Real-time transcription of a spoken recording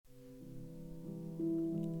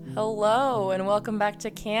Hello and welcome back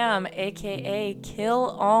to Cam, aka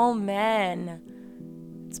Kill All Men.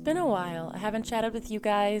 It's been a while. I haven't chatted with you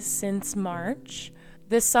guys since March.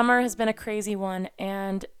 This summer has been a crazy one,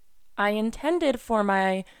 and I intended for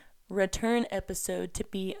my return episode to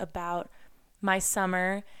be about my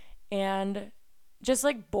summer and just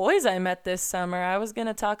like boys I met this summer. I was going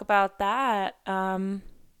to talk about that.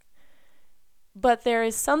 But there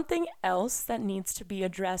is something else that needs to be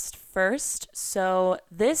addressed first. So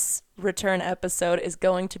this return episode is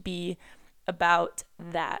going to be about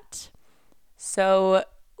that. So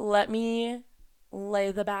let me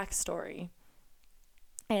lay the backstory.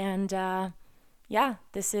 And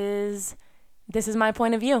this is my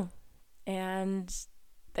point of view. And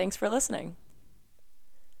thanks for listening.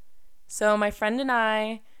 So my friend and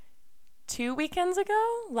I, 2 weekends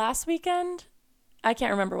ago, last weekend, I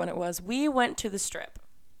can't remember when it was, we went to the Strip.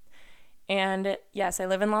 And yes, I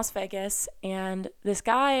live in Las Vegas, and this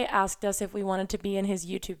guy asked us if we wanted to be in his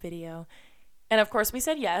YouTube video. And of course we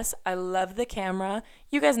said yes. I love the camera.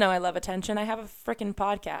 You guys know I love attention. I have a freaking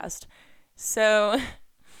podcast. So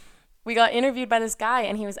we got interviewed by this guy,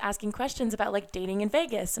 and he was asking questions about like dating in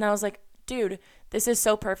Vegas. And I was like, dude, this is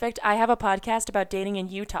so perfect. I have a podcast about dating in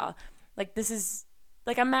Utah. Like, this is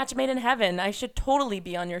like a match made in heaven. I should totally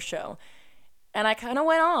be on your show. And I kind of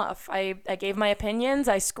went off. I gave my opinions.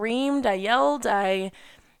 I screamed. I yelled. I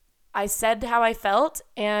said how I felt.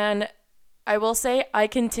 And I will say I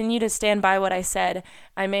continue to stand by what I said.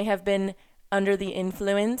 I may have been under the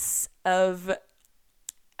influence of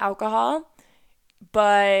alcohol,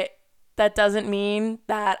 but that doesn't mean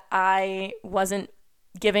that I wasn't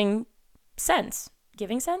giving sense.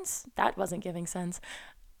 Giving sense? That wasn't giving sense.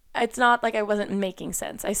 It's not like I wasn't making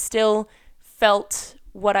sense. I still felt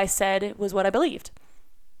what I said was what I believed.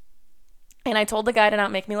 And I told the guy to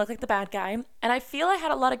not make me look like the bad guy. And I feel I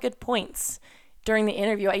had a lot of good points during the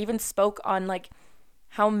interview. I even spoke on like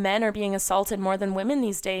how men are being assaulted more than women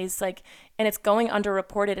these days, like, and it's going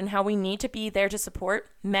underreported, and how we need to be there to support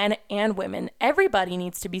men and women. Everybody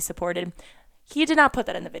needs to be supported. He did not put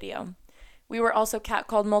that in the video. We were also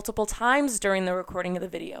catcalled multiple times during the recording of the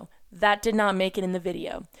video. That did not make it in the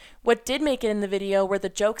video. What did make it in the video were the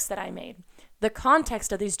jokes that I made. The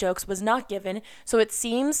context of these jokes was not given, so it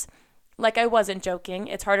seems like I wasn't joking.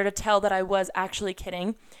 It's harder to tell that I was actually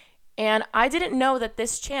kidding. And I didn't know that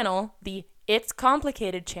this channel, the It's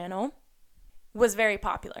Complicated channel, was very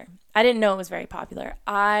popular. I didn't know it was very popular.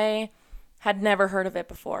 I had never heard of it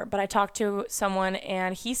before, but I talked to someone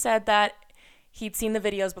and he said that he'd seen the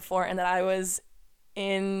videos before and that I was,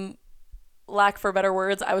 in lack for better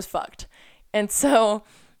words, I was fucked. And so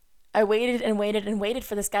I waited and waited and waited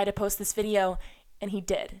for this guy to post this video, and he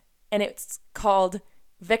did. And it's called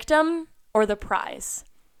Victim or the Prize.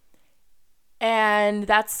 And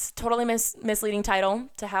that's totally misleading title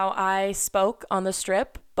to how I spoke on the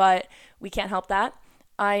Strip, but we can't help that.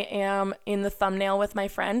 I am in the thumbnail with my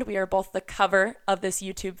friend. We are both the cover of this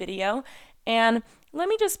YouTube video. And let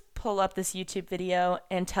me just pull up this YouTube video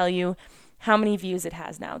and tell you how many views it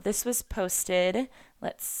has now. This was posted,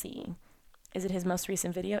 let's see. Is it his most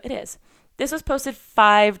recent video? It is. This was posted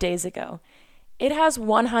 5 days ago. It has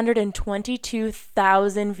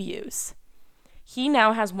 122,000 views. He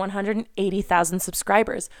now has 180,000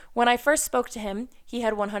 subscribers. When I first spoke to him, he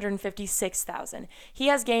had 156,000. He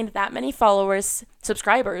has gained that many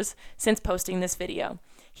subscribers, since posting this video.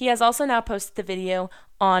 He has also now posted the video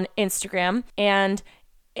on Instagram, and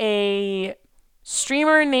a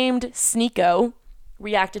streamer named Sneeko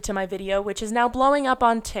reacted to my video, which is now blowing up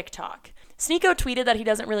on TikTok. Sneeko tweeted that he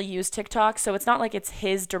doesn't really use TikTok, so it's not like it's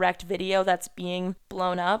his direct video that's being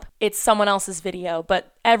blown up. It's someone else's video,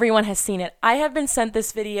 but everyone has seen it. I have been sent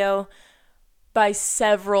this video by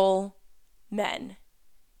several men.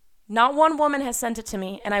 Not one woman has sent it to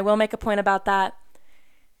me, and I will make a point about that.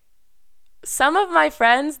 Some of my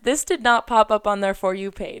friends, this did not pop up on their For You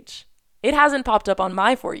page. It hasn't popped up on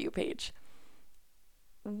my For You page.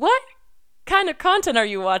 What kind of content are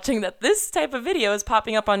you watching that this type of video is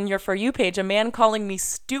popping up on your For You page? A man calling me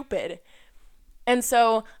stupid. And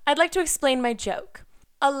so I'd like to explain my joke.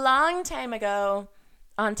 A long time ago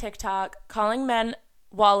on TikTok, calling men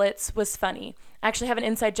wallets was funny. I actually have an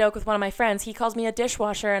inside joke with one of my friends. He calls me a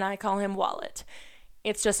dishwasher and I call him wallet.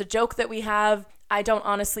 It's just a joke that we have. I don't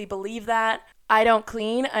honestly believe that. I don't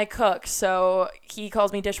clean, I cook. So he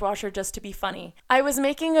calls me dishwasher just to be funny. I was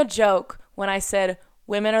making a joke when I said,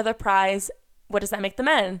 women are the prize. What does that make the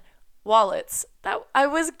men? Wallets. That I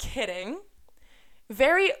was kidding.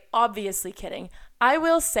 Very obviously kidding. I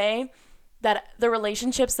will say that the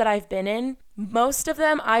relationships that I've been in, most of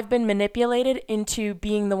them I've been manipulated into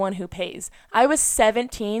being the one who pays. I was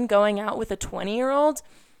 17 going out with a 20-year-old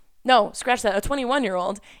No, scratch that, a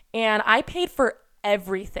 21-year-old. And I paid for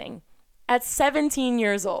everything at 17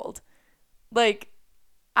 years old. Like,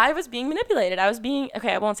 I was being manipulated.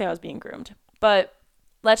 Okay, I won't say I was being groomed, but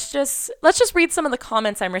let's just read some of the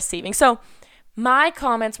comments I'm receiving. So, my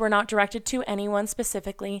comments were not directed to anyone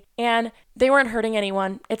specifically, and they weren't hurting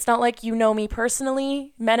anyone. It's not like you know me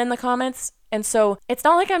personally, men in the comments, and so it's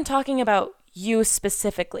not like I'm talking about you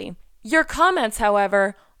specifically. Your comments,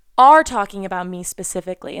 however, are talking about me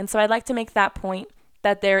specifically, and so I'd like to make that point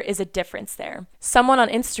that there is a difference there. Someone on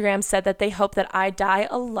Instagram said that they hope that I die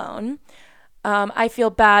alone. I feel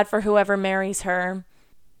bad for whoever marries her.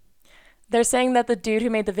 They're saying that the dude who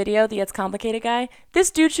made the video, the It's Complicated guy,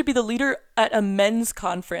 this dude should be the leader at a men's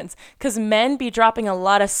conference because men be dropping a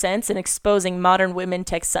lot of sense and exposing modern women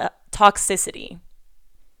toxicity.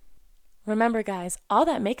 Remember, guys, all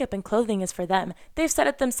that makeup and clothing is for them. They've said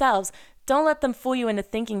it themselves. Don't let them fool you into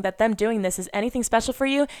thinking that them doing this is anything special for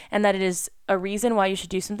you and that it is a reason why you should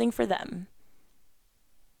do something for them.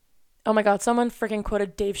 Oh my God, someone freaking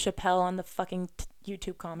quoted Dave Chappelle on the fucking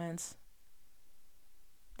YouTube comments.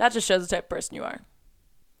 That just shows the type of person you are.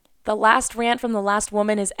 The last rant from the last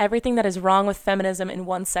woman is everything that is wrong with feminism in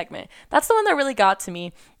one segment. That's the one that really got to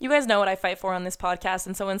me. You guys know what I fight for on this podcast.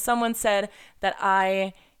 And so when someone said that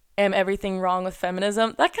I am everything wrong with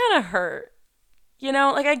feminism, that kind of hurt. You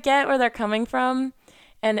know, like I get where they're coming from.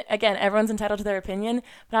 And again, everyone's entitled to their opinion.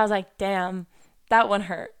 But I was like, damn, that one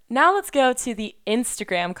hurt. Now let's go to the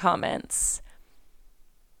Instagram comments.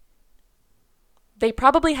 They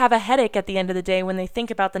probably have a headache at the end of the day when they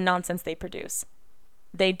think about the nonsense they produce.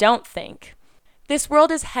 They don't think. This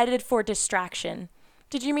world is headed for distraction.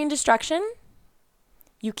 Did you mean destruction?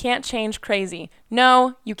 You can't change crazy.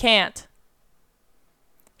 No, you can't.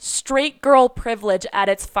 Straight girl privilege at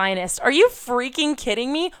its finest. Are you freaking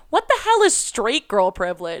kidding me? What the hell is straight girl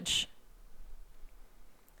privilege?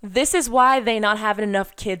 This is why they not having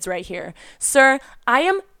enough kids right here. Sir, I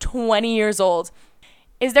am 20 years old.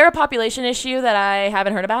 Is there a population issue that I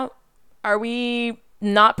haven't heard about? Are we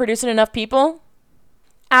not producing enough people?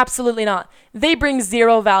 Absolutely not. They bring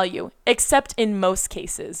zero value, except in most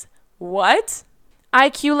cases. What?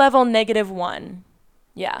 IQ level -1.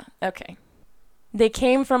 Yeah, okay. They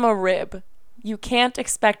came from a rib. You can't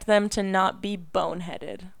expect them to not be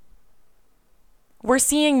boneheaded. We're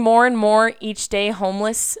seeing more and more each day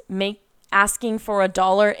homeless asking for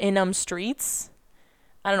 $1 in streets.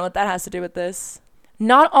 I don't know what that has to do with this.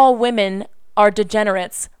 Not all women are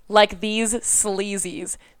degenerates like these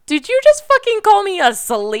sleazies. Did you just fucking call me a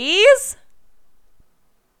sleaze?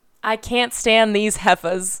 I can't stand these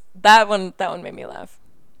heifers. That one made me laugh.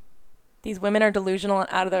 These women are delusional and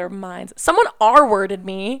out of their minds. Someone R-worded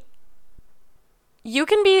me. You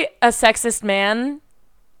can be a sexist man,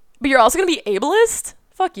 but you're also going to be ableist?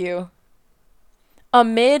 Fuck you. A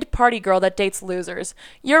mid-party girl that dates losers.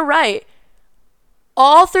 You're right.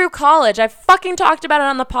 All through college, I fucking talked about it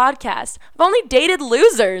on the podcast. I've only dated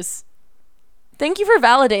losers. Thank you for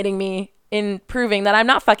validating me in proving that I'm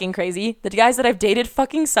not fucking crazy. The guys that I've dated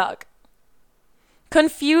fucking suck.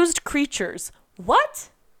 Confused creatures. What?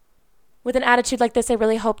 With an attitude like this,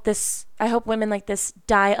 I hope women like this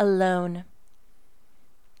die alone.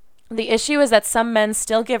 The issue is that some men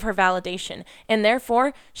still give her validation, and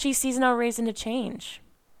therefore, she sees no reason to change.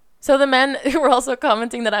 So the men who were also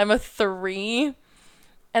commenting that I'm a 3,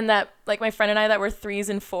 and that, like my friend and I, that we're 3s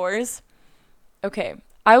and 4s. Okay,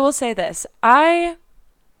 I will say this. I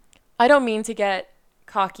don't mean to get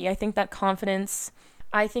cocky. I think that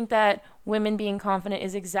women being confident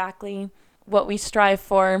is exactly what we strive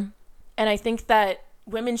for. And I think that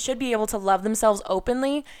women should be able to love themselves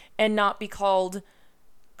openly and not be called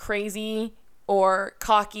crazy or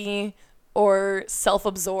cocky or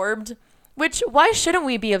self-absorbed. Why shouldn't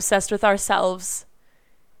we be obsessed with ourselves?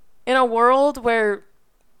 In a world where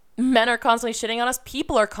men are constantly shitting on us,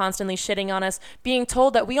 people are constantly shitting on us, being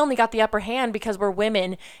told that we only got the upper hand because we're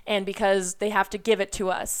women and because they have to give it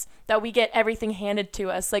to us, that we get everything handed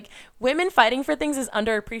to us. Like, women fighting for things is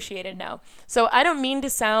underappreciated now. So I don't mean to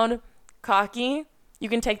sound cocky. You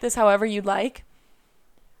can take this however you'd like.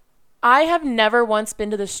 I have never once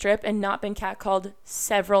been to the Strip and not been catcalled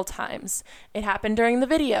several times. It happened during the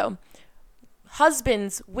video.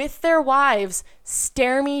 Husbands with their wives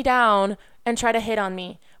stare me down and try to hit on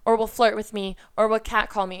me, or will flirt with me, or will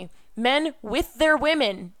catcall me. Men with their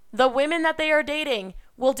women, the women that they are dating,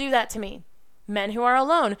 will do that to me. Men who are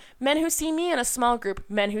alone, men who see me in a small group,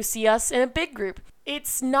 men who see us in a big group.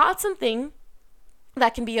 It's not something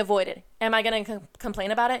that can be avoided. Am I going to complain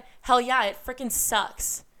about it? Hell yeah, it freaking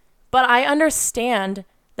sucks. But I understand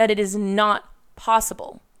that it is not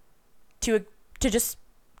possible to just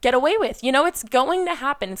get away with. You know, it's going to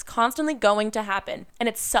happen. It's constantly going to happen. And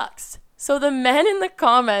it sucks. So the men in the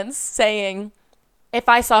comments saying, if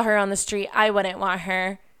I saw her on the street, I wouldn't want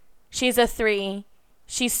her. She's a 3.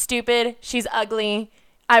 She's stupid. She's ugly.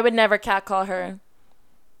 I would never catcall her.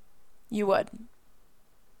 You would.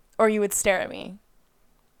 Or you would stare at me.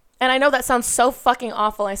 And I know that sounds so fucking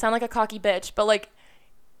awful. I sound like a cocky bitch. But like,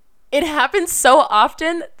 it happens so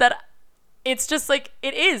often that it's just like,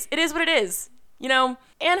 it is. It is what it is. You know?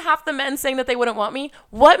 And half the men saying that they wouldn't want me.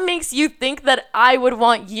 What makes you think that I would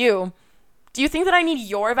want you? Do you think that I need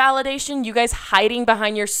your validation? You guys hiding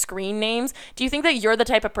behind your screen names? Do you think that you're the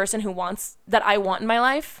type of person that I want in my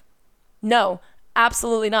life? No,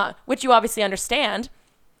 absolutely not. Which you obviously understand.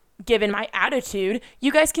 Given my attitude,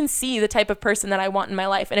 you guys can see the type of person that I want in my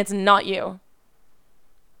life, and it's not you.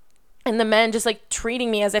 And the men just like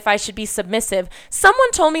treating me as if I should be submissive.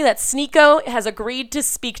 Someone told me that Sneako has agreed to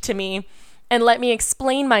speak to me and let me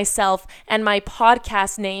explain myself and my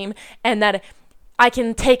podcast name, and that I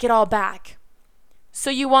can take it all back. So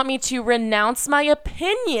you want me to renounce my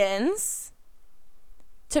opinions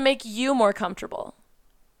to make you more comfortable?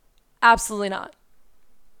 Absolutely not.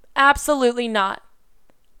 Absolutely not.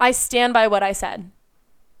 I stand by what I said.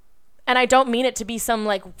 And I don't mean it to be some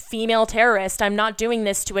like female terrorist. I'm not doing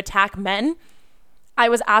this to attack men. I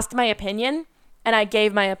was asked my opinion and I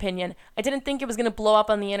gave my opinion. I didn't think it was going to blow up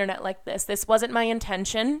on the internet like this. This wasn't my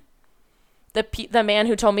intention. The man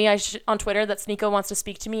who told me on Twitter that Sneako wants to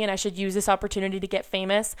speak to me and I should use this opportunity to get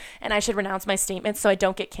famous and I should renounce my statements so I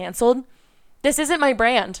don't get canceled. This isn't my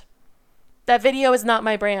brand. That video is not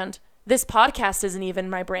my brand. This podcast isn't even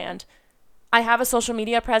my brand. I have a social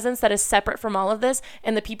media presence that is separate from all of this,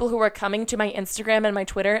 and the people who are coming to my Instagram and my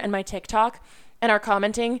Twitter and my TikTok and are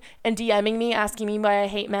commenting and DMing me, asking me why I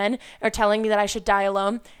hate men or telling me that I should die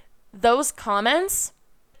alone, those comments,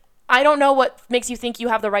 I don't know what makes you think you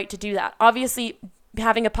have the right to do that. Obviously,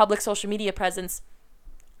 having a public social media presence,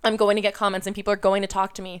 I'm going to get comments and people are going to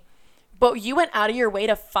talk to me. But you went out of your way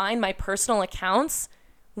to find my personal accounts.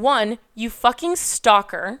 1, you fucking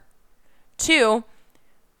stalker. 2,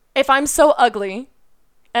 if I'm so ugly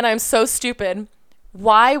and I'm so stupid,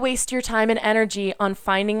 why waste your time and energy on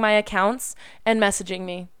finding my accounts and messaging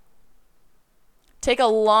me? Take a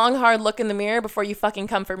long, hard look in the mirror before you fucking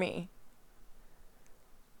come for me.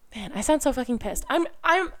 Man, I sound so fucking pissed. I've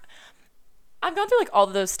gone through like all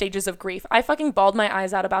of those stages of grief. I fucking bawled my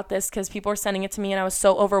eyes out about this because people were sending it to me and I was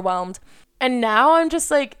so overwhelmed. And now I'm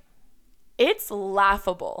just like, it's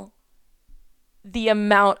laughable. The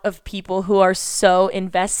amount of people who are so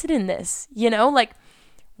invested in this, you know, like,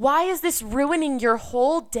 why is this ruining your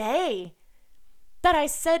whole day? That I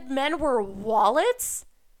said men were wallets?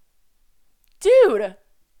 Dude,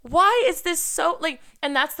 why is this so like,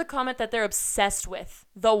 and that's the comment that they're obsessed with,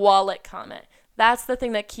 the wallet comment. That's the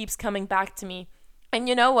thing that keeps coming back to me. And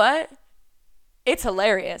you know what? It's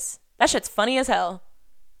hilarious. That shit's funny as hell.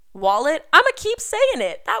 Wallet? I'ma keep saying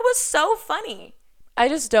it. That was so funny. I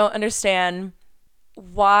just don't understand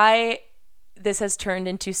why this has turned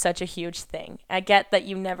into such a huge thing. I get that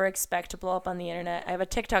you never expect to blow up on the internet. I have a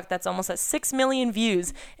TikTok that's almost at 6 million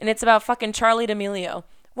views, and it's about fucking Charli D'Amelio.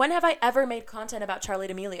 When have I ever made content about Charli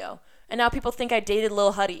D'Amelio? And now people think I dated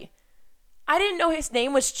Lil Huddy. I didn't know his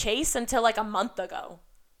name was Chase until like a month ago.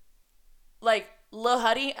 Like, Lil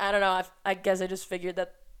Huddy? I don't know. I guess I just figured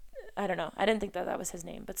that, I don't know. I didn't think that was his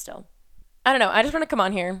name, but still. I don't know. I just want to come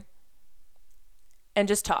on here and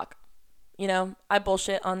just talk. You know, I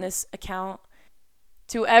bullshit on this account.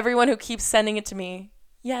 To everyone who keeps sending it to me,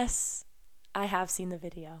 yes, I have seen the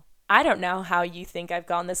video. I don't know how you think I've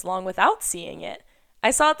gone this long without seeing it. I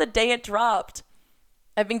saw it the day it dropped.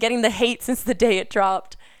 I've been getting the hate since the day it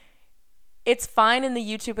dropped. It's fine in the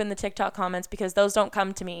YouTube and the TikTok comments because those don't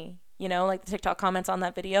come to me. You know, like the TikTok comments on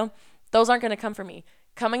that video, those aren't going to come for me.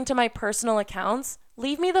 Coming to my personal accounts,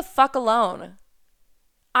 leave me the fuck alone.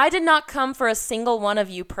 I did not come for a single one of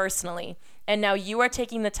you personally. And now you are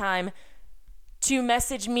taking the time to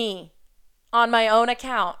message me on my own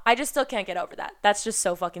account. I just still can't get over that. That's just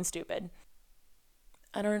so fucking stupid.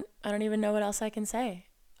 I don't even know what else I can say.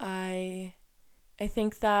 I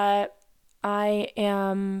think that I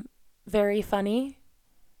am very funny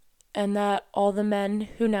and that all the men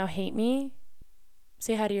who now hate me,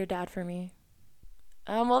 say hi to your dad for me.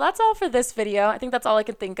 Well, that's all for this video. I think that's all I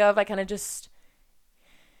could think of. I kind of just,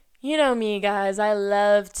 you know me, guys. I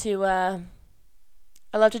love to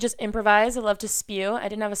just improvise. I love to spew. I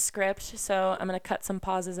didn't have a script, so I'm going to cut some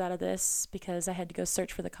pauses out of this because I had to go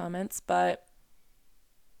search for the comments, but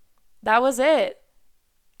that was it.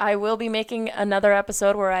 I will be making another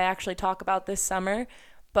episode where I actually talk about this summer,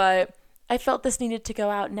 but I felt this needed to go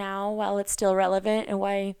out now while it's still relevant and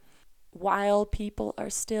while people are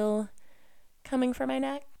still coming for my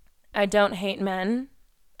neck. I don't hate men.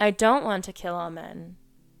 I don't want to kill all men.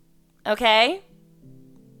 Okay?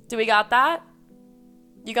 Do we got that?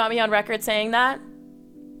 You got me on record saying that?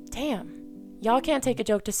 Damn. Y'all can't take a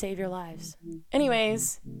joke to save your lives.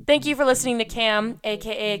 Anyways, thank you for listening to Cam,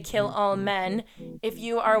 aka Kill All Men. If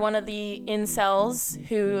you are one of the incels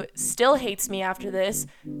who still hates me after this,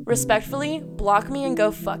 respectfully, block me and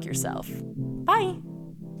go fuck yourself. Bye.